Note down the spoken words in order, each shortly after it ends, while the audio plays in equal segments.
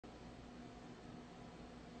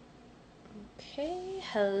Okay,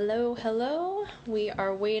 hello, hello. We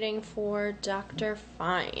are waiting for Dr.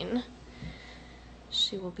 Fine.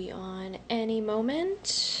 She will be on any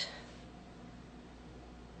moment.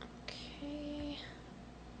 Okay.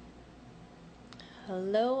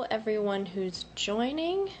 Hello, everyone who's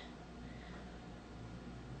joining.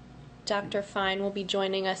 Dr. Fine will be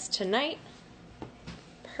joining us tonight.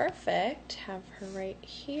 Perfect. Have her right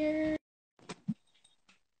here.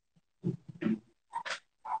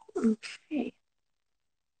 Okay.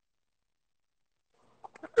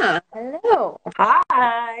 Hello. Hi.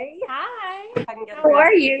 Hi. If I can get a How are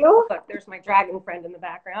grasp. you? Look, there's my dragon friend in the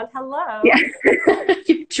background. Yeah.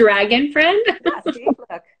 Hello. Dragon friend? Yeah, see, look.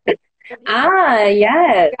 So beautiful. Ah,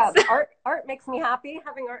 yes. Yeah, art makes me happy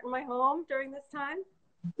having art in my home during this time.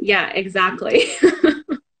 Yeah, exactly.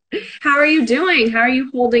 How are you doing? How are you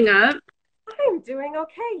holding up? I'm doing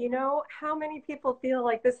okay. You know, how many people feel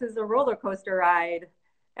like this is a roller coaster ride?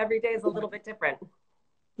 Every day is a little bit different.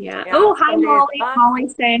 Yeah. Yeah, Oh, hi, some days Molly. up,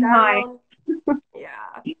 Molly's saying hi. down.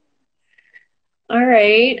 Yeah. All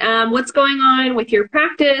right. What's going on with your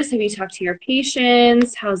practice? Have you talked to your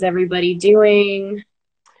patients? How's everybody doing?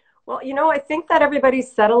 Well, you know, I think that everybody's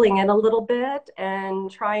settling in a little bit and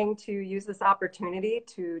trying to use this opportunity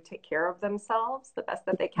to take care of themselves the best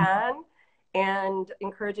that they can and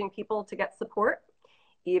encouraging people to get support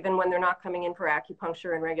even when they're not coming in for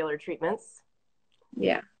acupuncture and regular treatments.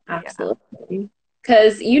 Yeah, Yeah, absolutely.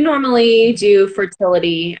 Because you normally do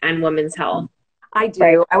fertility and women's health, I right?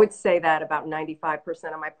 do. I would say that about 95%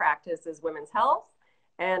 of my practice is women's health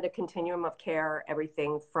and a continuum of care,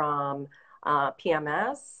 everything from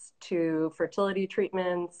PMS to fertility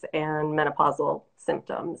treatments and menopausal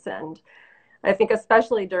symptoms. And I think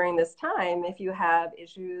especially during this time, if you have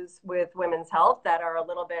issues with women's health that are a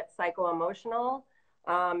little bit psycho-emotional,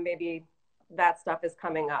 maybe that stuff is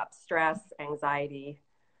coming up. Stress, anxiety,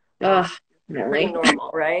 Ugh, pretty really.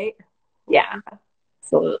 normal, right? Yeah. Yeah.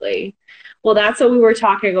 Absolutely. Well, that's what we were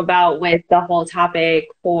talking about with the whole topic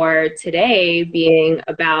for today being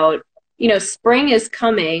about, spring is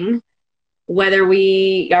coming, whether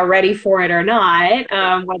we are ready for it or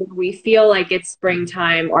not, whether we feel like it's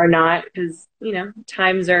springtime or not, because,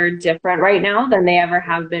 times are different right now than they ever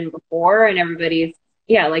have been before. And everybody's,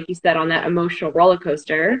 yeah, like you said, on that emotional roller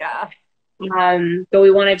coaster. Yeah. But we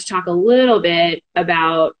wanted to talk a little bit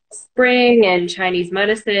about spring and Chinese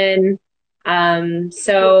medicine. Smoothing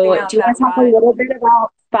So out do you want that to talk a ride. little bit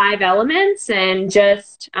about five elements and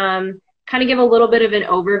just kind of give a little bit of an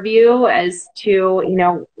overview as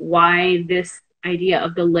to, why this idea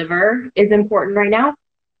of the liver is important right now?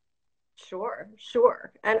 Sure,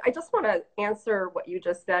 sure. And I just want to answer what you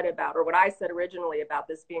just said about, or what I said originally about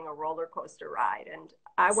this being a roller coaster ride. And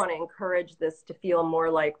I want to encourage this to feel more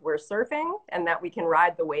like we're surfing and that we can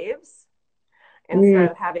ride the waves instead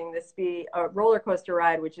Mm, of having this be a roller coaster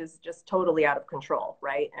ride, which is just totally out of control,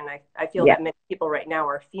 right? And I feel yeah. that many people right now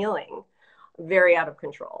are feeling very out of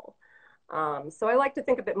control. So I like to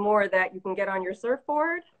think a bit more that you can get on your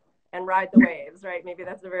surfboard and ride the waves, right? Maybe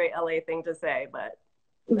that's a very LA thing to say, but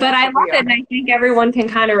But that's I what love we it, and are. I think everyone can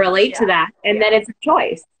kind of relate to Yeah, that. And then yeah. it's a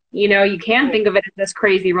choice. You can think of it as this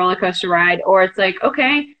crazy roller coaster ride, or it's like,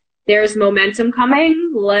 okay, there's momentum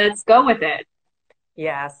coming, let's go with it.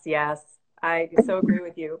 Yes, yes. I so agree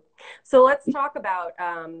with you. So let's talk about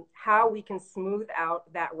how we can smooth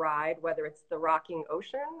out that ride, whether it's the rocking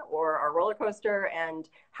ocean or our roller coaster, and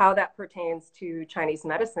how that pertains to Chinese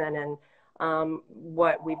medicine and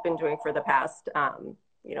what we've been doing for the past,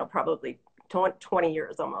 probably 20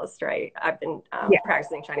 years almost, right? I've been Yeah.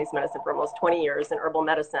 practicing Chinese medicine for almost 20 years in herbal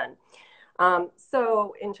medicine.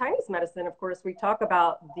 So in Chinese medicine, of course, we talk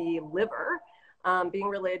about the liver being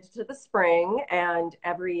related to the spring, and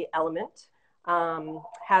every element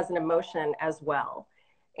has an emotion as well.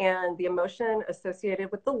 And the emotion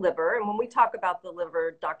associated with the liver, and when we talk about the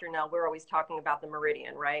liver, Dr. Nell, we're always talking about the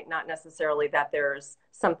meridian, right? Not necessarily that there's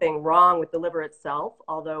something wrong with the liver itself,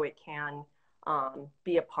 although it can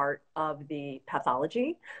be a part of the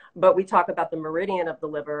pathology. But we talk about the meridian of the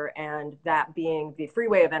liver and that being the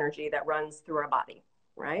freeway of energy that runs through our body,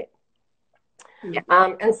 right? Yeah.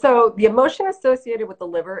 And so the emotion associated with the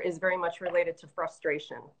liver is very much related to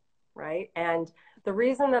frustration, right? And the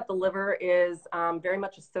reason that the liver is very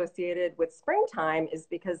much associated with springtime is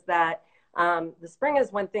because the spring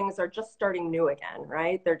is when things are just starting new again,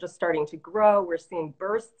 right? They're just starting to grow. We're seeing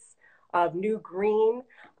bursts of new green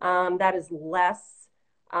that is less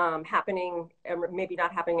happening, maybe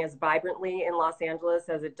not happening as vibrantly in Los Angeles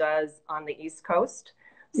as it does on the East Coast.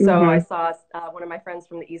 So I Hmm. saw one of my friends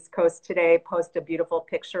from the East Coast today post a beautiful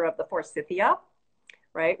picture of the forsythia,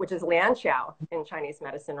 right? Which is lianqiao in Chinese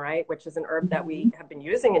medicine, right? Which is an herb that we have been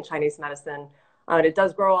using in Chinese medicine. It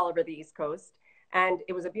does grow all over the East Coast. And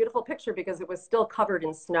it was a beautiful picture because it was still covered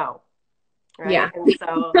in snow, right? Yeah. And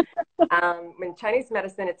so in Chinese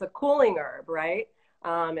medicine, it's a cooling herb, right?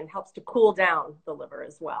 And helps to cool down the liver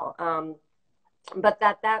as well. But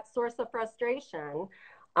that source of frustration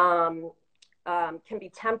can be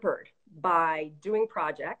tempered by doing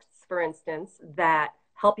projects, for instance, that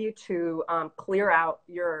help you to clear out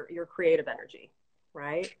your creative energy,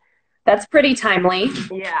 right? That's pretty timely.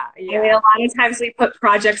 Yeah, I mean, yeah. a lot of times we put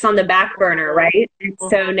projects on the back burner, right? And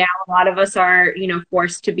so now a lot of us are,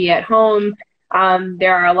 forced to be at home.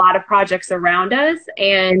 There are a lot of projects around us,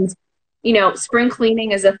 and, spring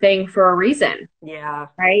cleaning is a thing for a reason, Yeah.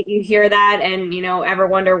 right? You hear that and, ever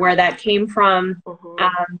wonder where that came from.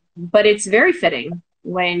 But it's very fitting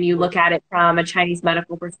when you look at it from a Chinese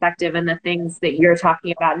medical perspective and the things that you're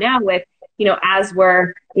talking about now with, as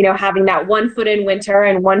we're, having that 1 foot in winter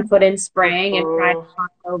and 1 foot in spring and trying to cross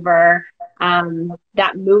over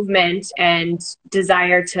that movement and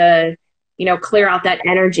desire to, clear out that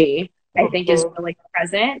energy, I think is really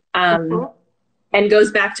present. And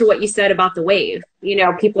goes back to what you said about the wave.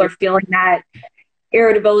 People are feeling that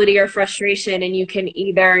irritability or frustration, and you can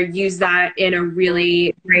either use that in a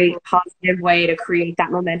really great positive way to create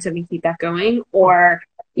that momentum and keep that going, or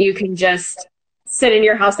you can just sit in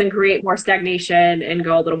your house and create more stagnation and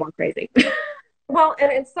go a little more crazy. Well,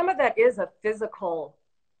 and some of that is a physical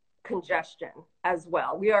congestion as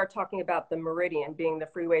well. We are talking about the meridian being the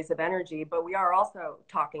freeways of energy, but we are also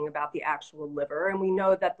talking about the actual liver. And we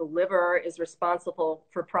know that the liver is responsible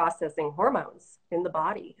for processing hormones in the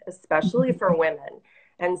body, especially for women.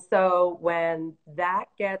 And so when that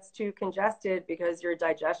gets too congested because your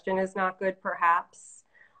digestion is not good, perhaps,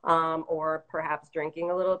 or perhaps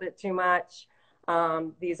drinking a little bit too much,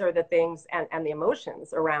 these are the things, and the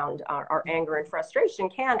emotions around our anger and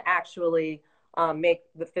frustration can actually make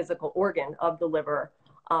the physical organ of the liver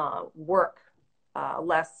work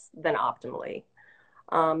less than optimally.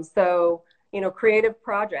 So, creative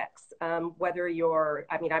projects, whether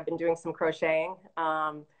I've been doing some crocheting.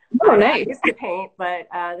 I used to paint, but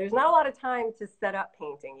there's not a lot of time to set up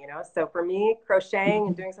painting, So for me, crocheting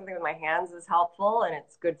and doing something with my hands is helpful, and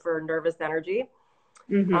it's good for nervous energy.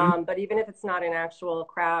 But even if it's not an actual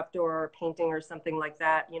craft or painting or something like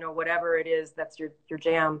that, whatever it is, that's your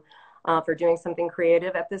jam. For doing something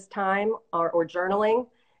creative at this time, or journaling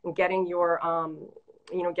and getting your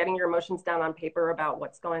emotions down on paper about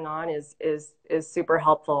what's going on is super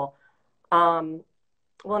helpful. Well,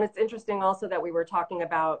 and it's interesting also that we were talking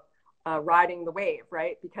about riding the wave,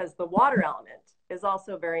 right? Because the water element is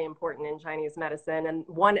also very important in Chinese medicine, and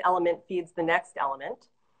one element feeds the next element,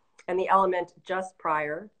 and the element just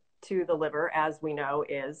prior to the liver, as we know,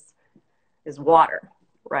 is water,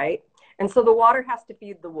 right? And so the water has to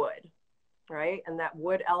feed the wood, right? And that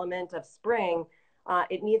wood element of spring,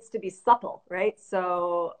 it needs to be supple, right?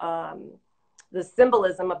 So the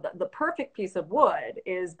symbolism of the perfect piece of wood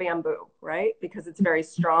is bamboo, right? Because it's very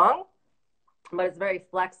strong, but it's very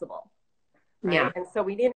flexible, right? Yeah. And so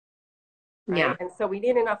we need, right? Yeah. And so we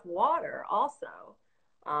need enough water also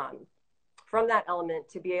from that element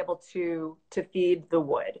to be able to feed the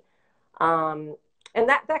wood. And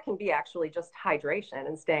that can be actually just hydration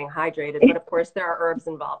and staying hydrated. But of course, there are herbs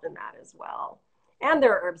involved in that as well. And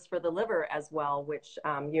there are herbs for the liver as well, which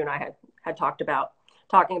you and I had talked about,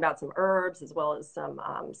 talking about some herbs as well as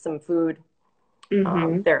some food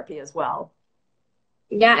therapy as well.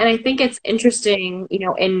 Yeah. And I think it's interesting,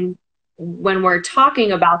 when we're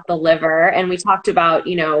talking about the liver and we talked about,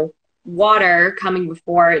 water coming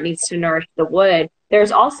before it needs to nourish the wood,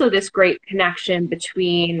 there's also this great connection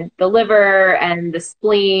between the liver and the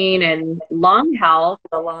spleen and lung health,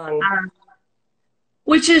 The lung.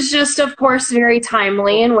 which is just, of course, very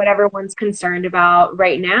timely and what everyone's concerned about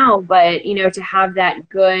right now. But, to have that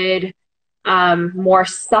good, more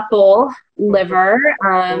supple liver,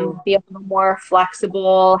 be a little more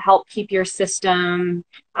flexible, help keep your system,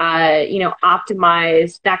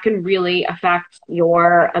 optimized, that can really affect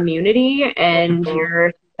your immunity and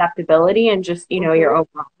your susceptibility and just, your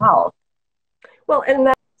overall health. Well,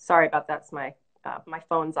 and sorry about that. It's my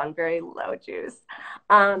phone's on very low juice.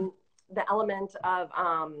 The element of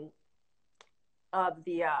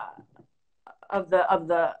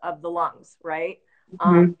the lungs, right?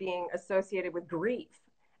 Being associated with grief,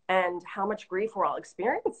 and how much grief we're all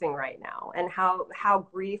experiencing right now, and how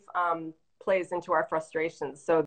grief plays into our frustrations. So